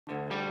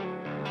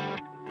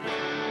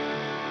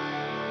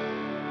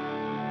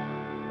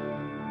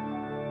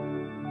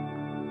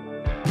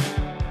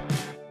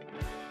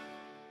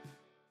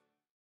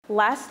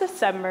Last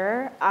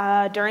December,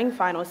 during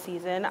final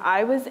season,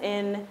 I was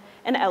in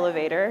an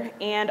elevator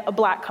and a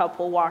black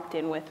couple walked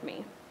in with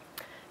me.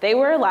 They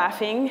were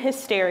laughing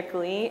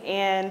hysterically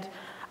and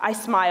I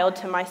smiled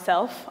to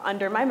myself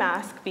under my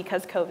mask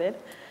because COVID.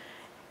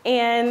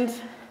 And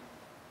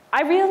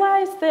I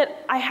realized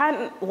that I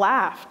hadn't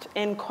laughed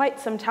in quite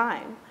some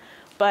time,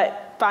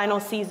 but final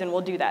season will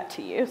do that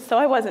to you, so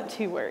I wasn't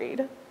too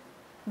worried.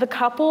 The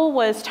couple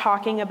was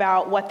talking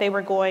about what they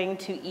were going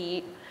to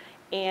eat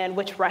and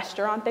which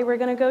restaurant they were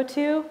going to go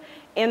to,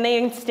 and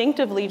they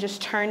instinctively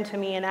just turned to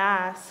me and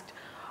asked,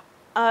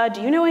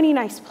 do you know any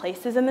nice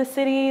places in the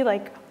city?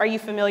 Like, are you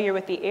familiar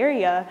with the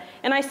area?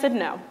 And I said,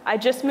 no, I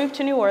just moved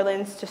to New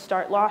Orleans to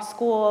start law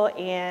school,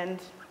 and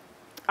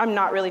I'm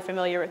not really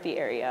familiar with the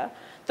area.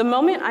 The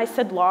moment I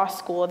said law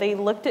school, they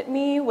looked at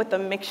me with a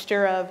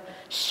mixture of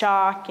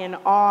shock and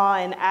awe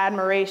and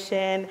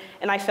admiration,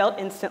 and I felt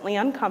instantly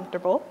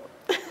uncomfortable.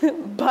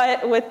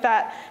 But with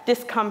that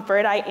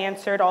discomfort, I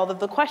answered all of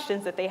the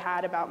questions that they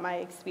had about my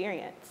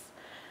experience.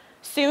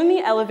 Soon the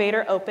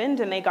elevator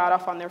opened and they got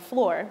off on their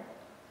floor.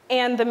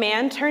 And the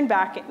man turned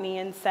back at me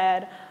and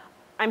said,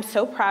 I'm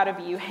so proud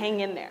of you,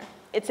 hang in there.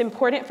 It's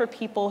important for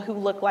people who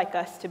look like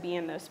us to be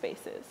in those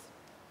spaces.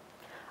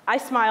 I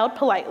smiled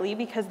politely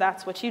because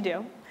that's what you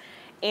do.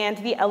 And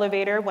the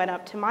elevator went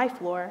up to my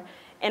floor.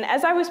 And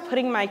as I was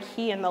putting my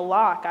key in the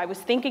lock, I was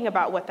thinking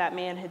about what that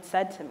man had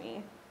said to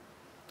me.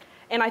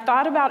 And I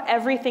thought about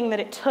everything that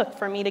it took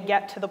for me to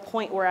get to the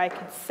point where I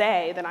could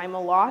say that I'm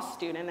a law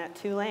student at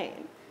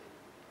Tulane.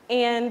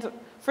 And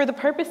for the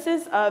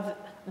purposes of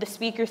the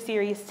speaker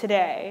series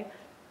today,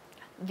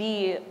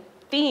 the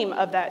theme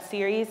of that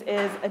series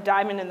is a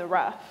diamond in the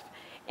rough.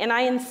 And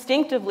I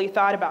instinctively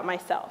thought about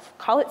myself.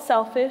 Call it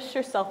selfish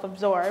or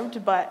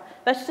self-absorbed, but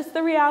that's just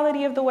the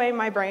reality of the way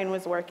my brain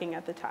was working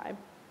at the time.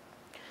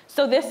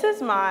 So this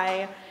is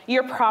my,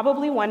 you're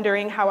probably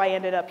wondering how I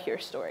ended up here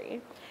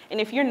story. And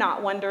if you're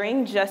not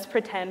wondering, just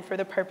pretend for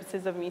the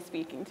purposes of me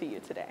speaking to you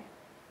today.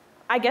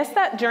 I guess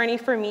that journey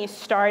for me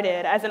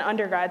started as an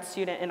undergrad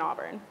student in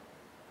Auburn.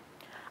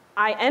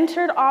 I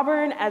entered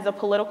Auburn as a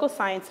political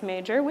science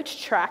major,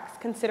 which tracks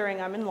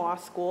considering I'm in law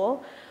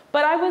school,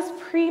 but I was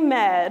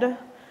pre-med,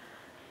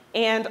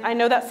 and I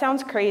know that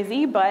sounds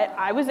crazy, but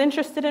I was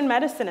interested in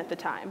medicine at the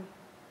time.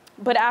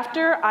 But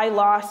after I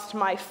lost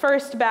my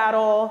first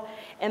battle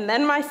and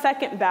then my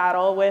second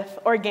battle with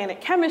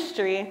organic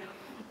chemistry,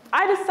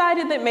 I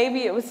decided that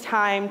maybe it was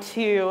time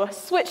to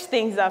switch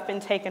things up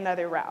and take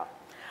another route.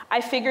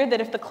 I figured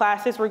that if the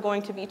classes were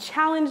going to be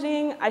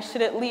challenging, I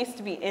should at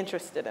least be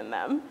interested in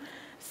them.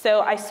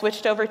 So I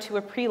switched over to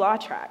a pre-law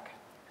track.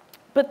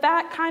 But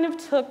that kind of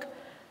took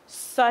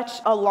such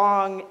a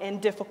long and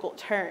difficult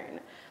turn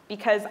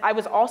because I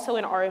was also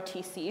in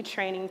ROTC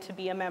training to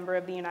be a member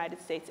of the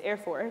United States Air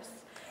Force.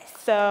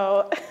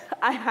 So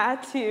I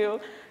had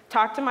to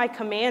talk to my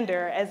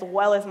commander as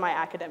well as my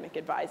academic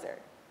advisor.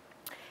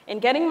 And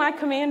getting my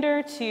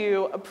commander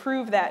to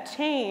approve that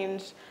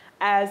change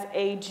as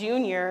a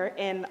junior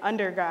in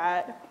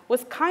undergrad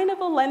was kind of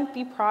a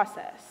lengthy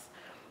process.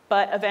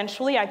 But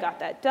eventually I got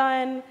that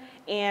done,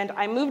 and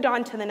I moved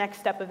on to the next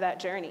step of that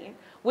journey,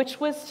 which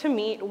was to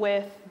meet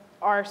with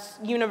our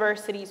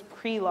university's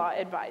pre-law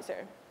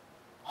advisor.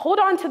 Hold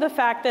on to the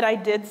fact that I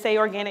did say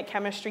organic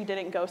chemistry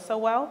didn't go so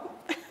well.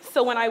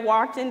 So when I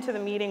walked into the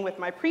meeting with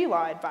my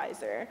pre-law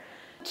advisor,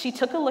 she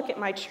took a look at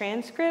my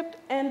transcript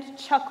and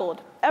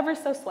chuckled ever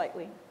so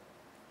slightly.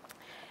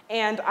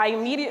 And I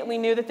immediately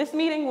knew that this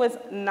meeting was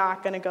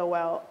not going to go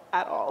well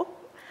at all.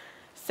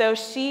 So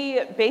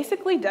she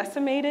basically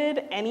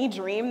decimated any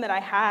dream that I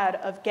had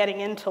of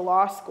getting into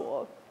law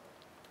school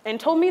and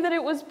told me that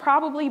it was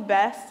probably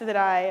best that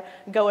I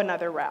go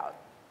another route.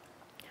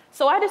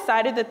 So I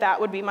decided that that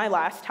would be my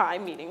last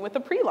time meeting with a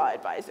pre-law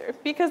advisor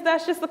because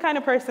that's just the kind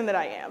of person that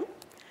I am.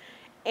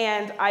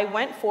 And I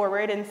went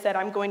forward and said,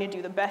 I'm going to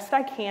do the best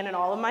I can in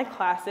all of my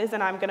classes,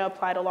 and I'm going to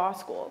apply to law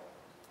school.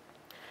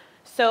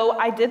 So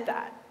I did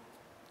that.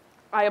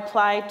 I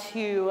applied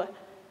to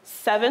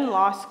 7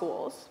 law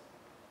schools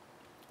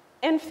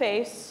and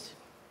faced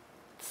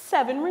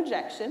 7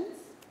 rejections.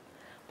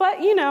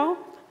 But, you know,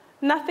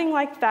 nothing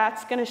like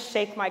that's going to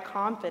shake my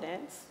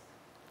confidence.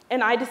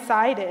 And I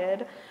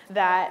decided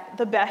that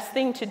the best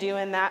thing to do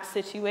in that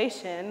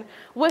situation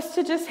was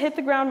to just hit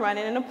the ground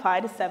running and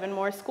apply to 7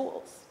 more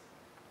schools.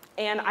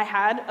 And I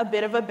had a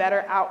bit of a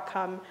better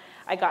outcome.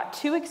 I got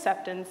 2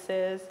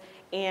 acceptances,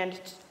 and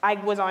I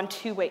was on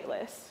 2 wait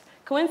lists.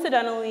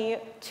 Coincidentally,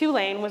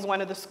 Tulane was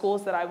one of the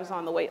schools that I was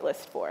on the wait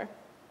list for.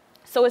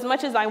 So as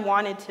much as I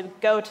wanted to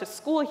go to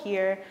school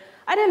here,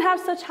 I didn't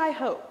have such high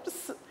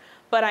hopes.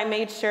 But I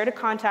made sure to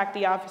contact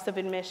the Office of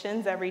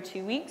Admissions every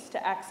 2 weeks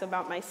to ask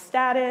about my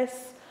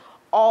status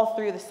all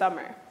through the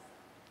summer.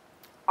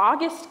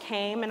 August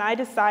came, and I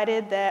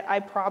decided that I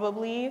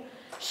probably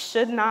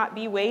should not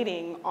be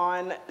waiting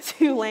on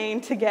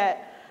Tulane to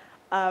get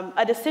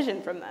a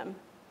decision from them.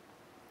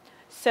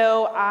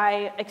 So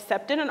I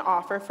accepted an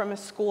offer from a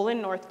school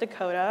in North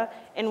Dakota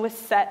and was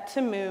set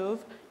to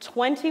move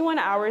 21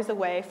 hours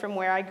away from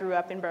where I grew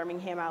up in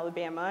Birmingham,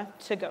 Alabama,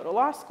 to go to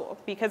law school,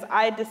 because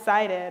I had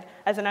decided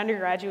as an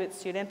undergraduate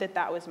student that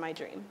that was my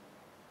dream.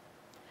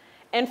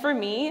 And for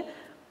me,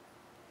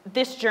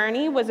 this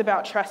journey was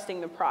about trusting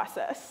the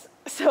process.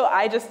 So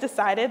I just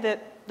decided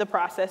that the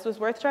process was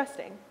worth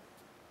trusting.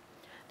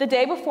 The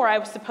day before I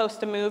was supposed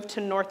to move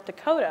to North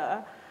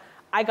Dakota,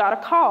 I got a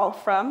call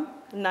from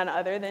none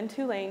other than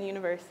Tulane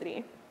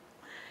University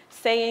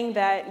saying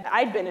that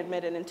I'd been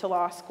admitted into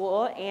law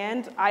school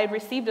and I'd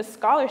received a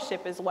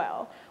scholarship as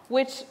well,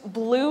 which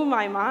blew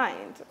my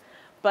mind.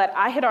 But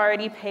I had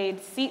already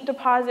paid seat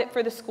deposit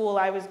for the school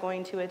I was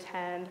going to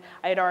attend.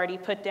 I had already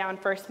put down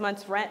first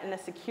month's rent and a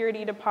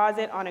security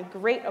deposit on a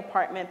great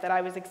apartment that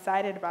I was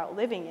excited about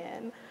living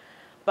in.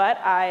 But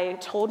I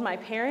told my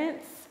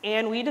parents,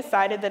 and we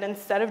decided that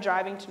instead of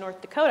driving to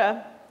North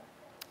Dakota,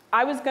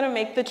 I was going to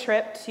make the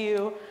trip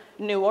to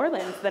New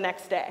Orleans the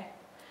next day.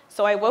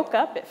 So I woke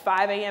up at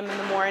 5 a.m. in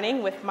the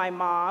morning with my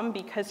mom,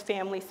 because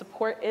family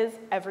support is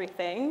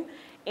everything,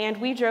 and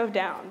we drove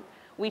down.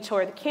 We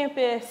toured the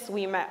campus,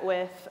 we met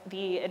with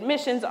the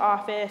admissions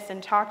office,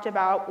 and talked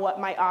about what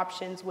my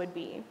options would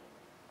be.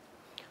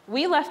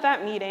 We left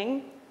that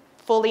meeting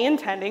fully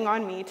intending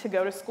on me to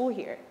go to school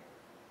here.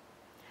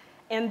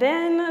 And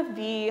then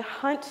the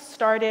hunt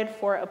started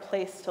for a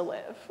place to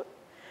live.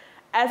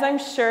 As I'm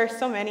sure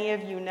so many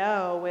of you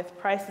know, with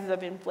prices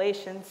of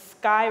inflation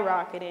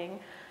skyrocketing,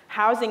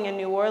 housing in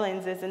New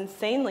Orleans is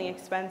insanely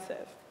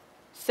expensive.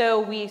 So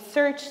we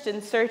searched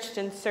and searched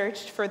and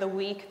searched for the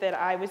week that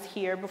I was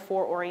here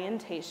before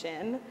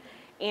orientation,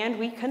 and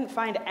we couldn't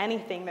find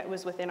anything that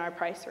was within our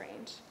price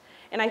range.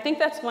 And I think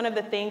that's one of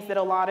the things that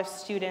a lot of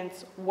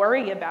students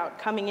worry about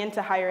coming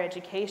into higher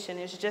education,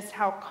 is just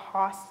how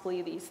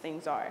costly these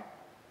things are.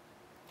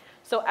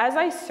 So as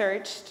I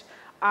searched,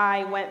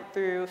 I went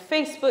through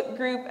Facebook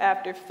group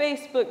after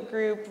Facebook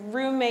group,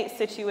 roommate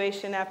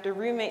situation after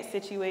roommate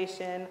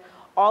situation.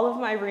 All of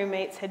my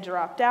roommates had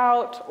dropped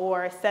out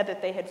or said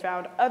that they had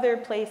found other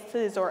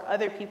places or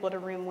other people to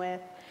room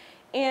with,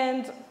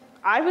 and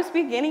I was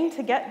beginning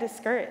to get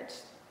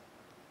discouraged.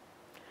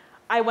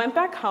 I went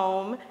back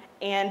home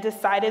and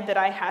decided that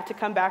I had to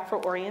come back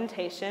for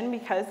orientation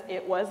because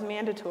it was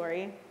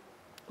mandatory,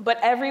 but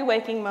every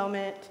waking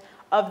moment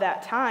of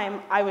that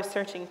time, I was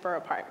searching for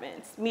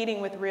apartments, meeting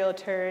with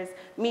realtors,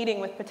 meeting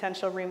with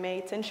potential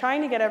roommates, and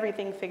trying to get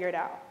everything figured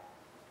out.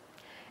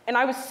 And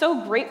I was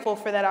so grateful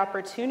for that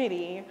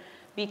opportunity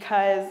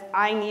because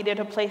I needed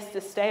a place to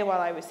stay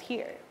while I was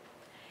here.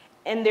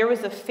 And there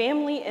was a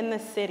family in the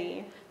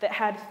city that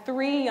had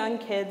 3 young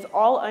kids,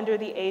 all under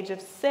the age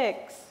of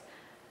 6,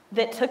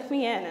 that took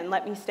me in and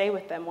let me stay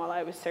with them while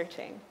I was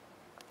searching.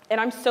 And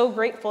I'm so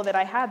grateful that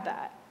I had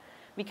that,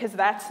 because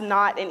that's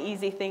not an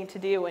easy thing to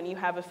do when you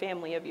have a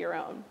family of your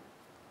own.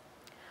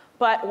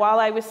 But while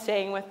I was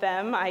staying with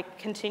them, I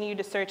continued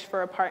to search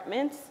for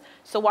apartments.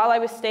 So while I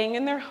was staying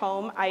in their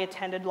home, I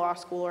attended law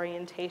school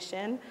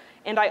orientation,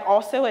 and I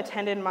also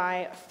attended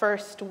my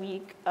first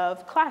week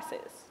of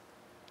classes.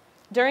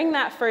 During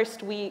that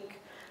first week,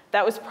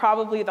 that was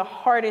probably the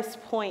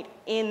hardest point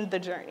in the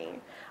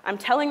journey. I'm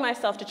telling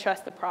myself to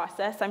trust the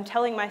process, I'm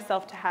telling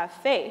myself to have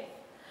faith,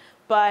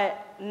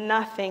 but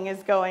nothing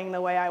is going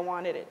the way I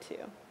wanted it to.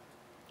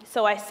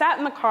 So I sat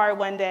in the car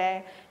one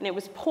day, and it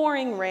was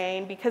pouring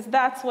rain, because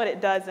that's what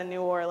it does in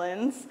New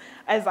Orleans,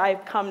 as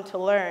I've come to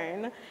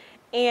learn,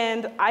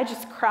 and I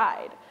just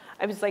cried.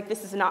 I was like,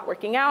 this is not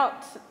working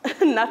out.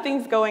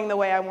 Nothing's going the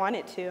way I want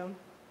it to.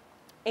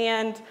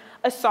 And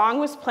a song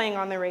was playing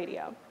on the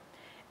radio.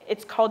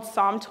 It's called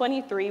Psalm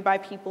 23 by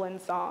People in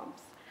Psalms.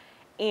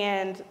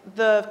 And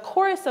the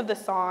chorus of the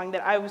song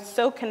that I was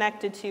so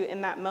connected to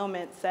in that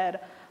moment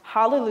said,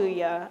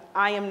 "Hallelujah,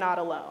 I am not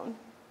alone."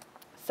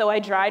 So I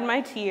dried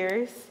my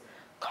tears,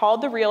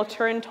 called the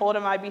realtor and told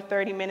him I'd be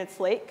 30 minutes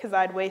late because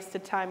I'd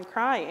wasted time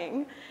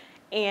crying,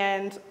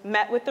 and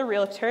met with the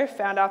realtor,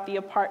 found out the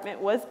apartment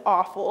was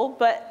awful,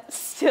 but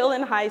still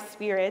in high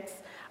spirits.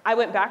 I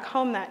went back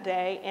home that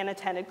day and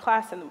attended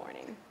class in the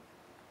morning.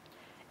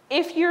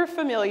 If you're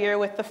familiar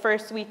with the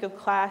first week of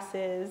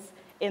classes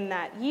in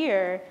that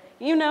year,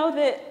 you know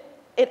that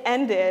it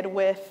ended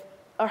with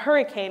a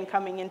hurricane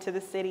coming into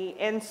the city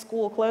and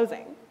school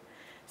closing.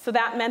 So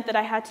that meant that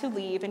I had to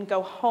leave and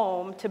go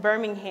home to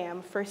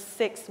Birmingham for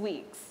 6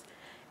 weeks.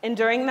 And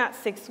during that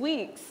 6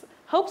 weeks,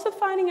 hopes of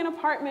finding an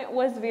apartment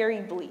was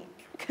very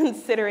bleak,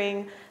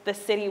 considering the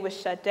city was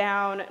shut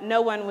down,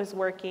 no one was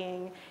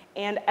working,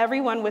 and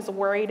everyone was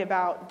worried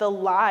about the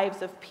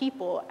lives of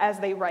people, as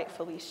they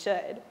rightfully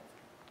should.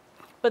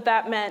 But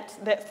that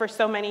meant that for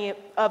so many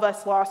of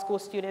us law school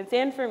students,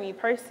 and for me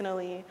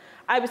personally,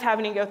 I was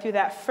having to go through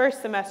that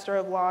first semester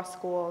of law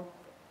school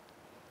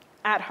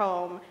at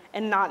home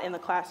and not in the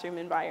classroom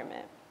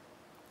environment.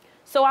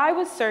 So I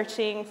was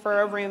searching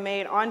for a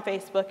roommate on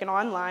Facebook and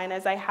online,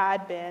 as I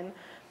had been,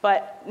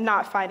 but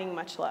not finding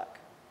much luck.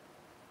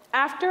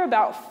 After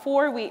about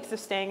 4 weeks of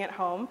staying at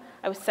home,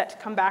 I was set to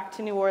come back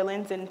to New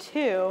Orleans in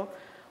 2,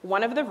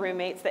 one of the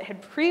roommates that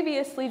had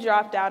previously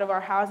dropped out of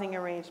our housing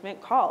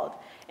arrangement called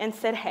and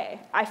said, "Hey,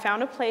 I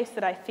found a place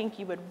that I think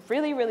you would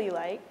really, really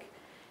like.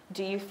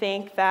 Do you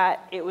think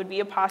that it would be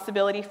a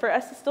possibility for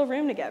us to still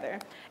room together?"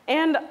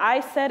 And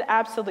I said,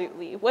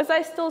 absolutely. Was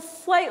I still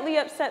slightly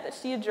upset that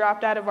she had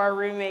dropped out of our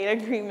roommate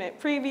agreement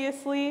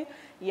previously?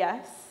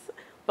 Yes,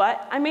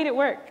 but I made it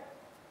work.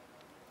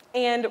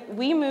 And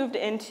we moved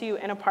into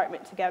an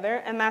apartment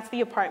together, and that's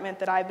the apartment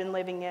that I've been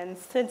living in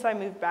since I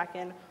moved back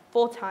in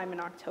full-time in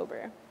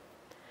October.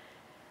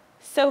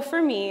 So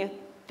for me,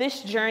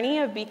 this journey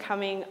of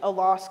becoming a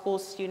law school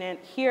student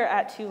here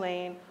at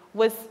Tulane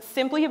was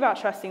simply about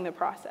trusting the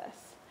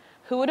process.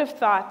 Who would have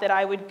thought that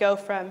I would go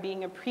from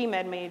being a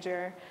pre-med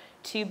major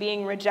to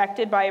being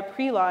rejected by a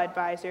pre-law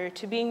advisor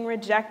to being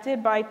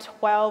rejected by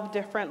 12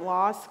 different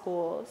law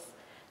schools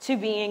to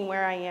being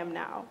where I am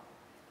now?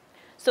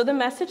 So the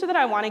message that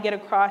I want to get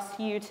across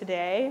to you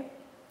today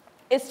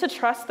is to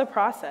trust the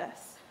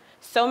process.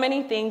 So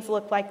many things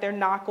look like they're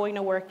not going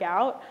to work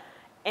out,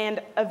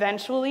 and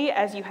eventually,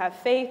 as you have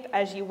faith,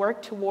 as you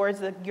work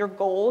towards your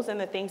goals and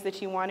the things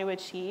that you want to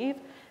achieve,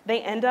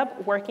 they end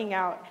up working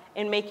out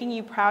and making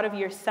you proud of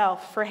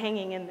yourself for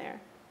hanging in there.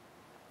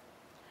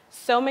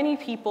 So many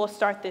people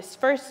start this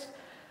first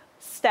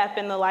step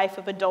in the life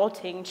of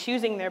adulting,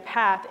 choosing their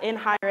path in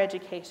higher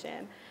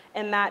education,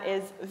 and that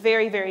is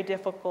very, very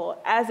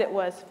difficult, as it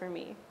was for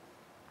me.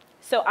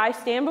 So I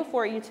stand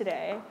before you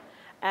today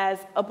as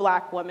a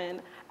Black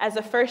woman, as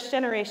a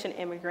first-generation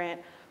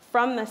immigrant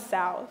from the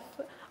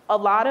South. A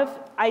lot of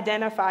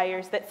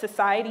identifiers that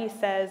society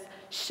says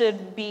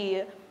should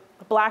be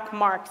Black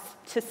marks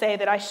to say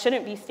that I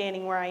shouldn't be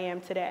standing where I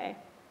am today,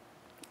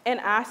 and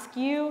ask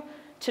you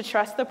to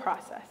trust the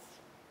process.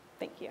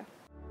 Thank you.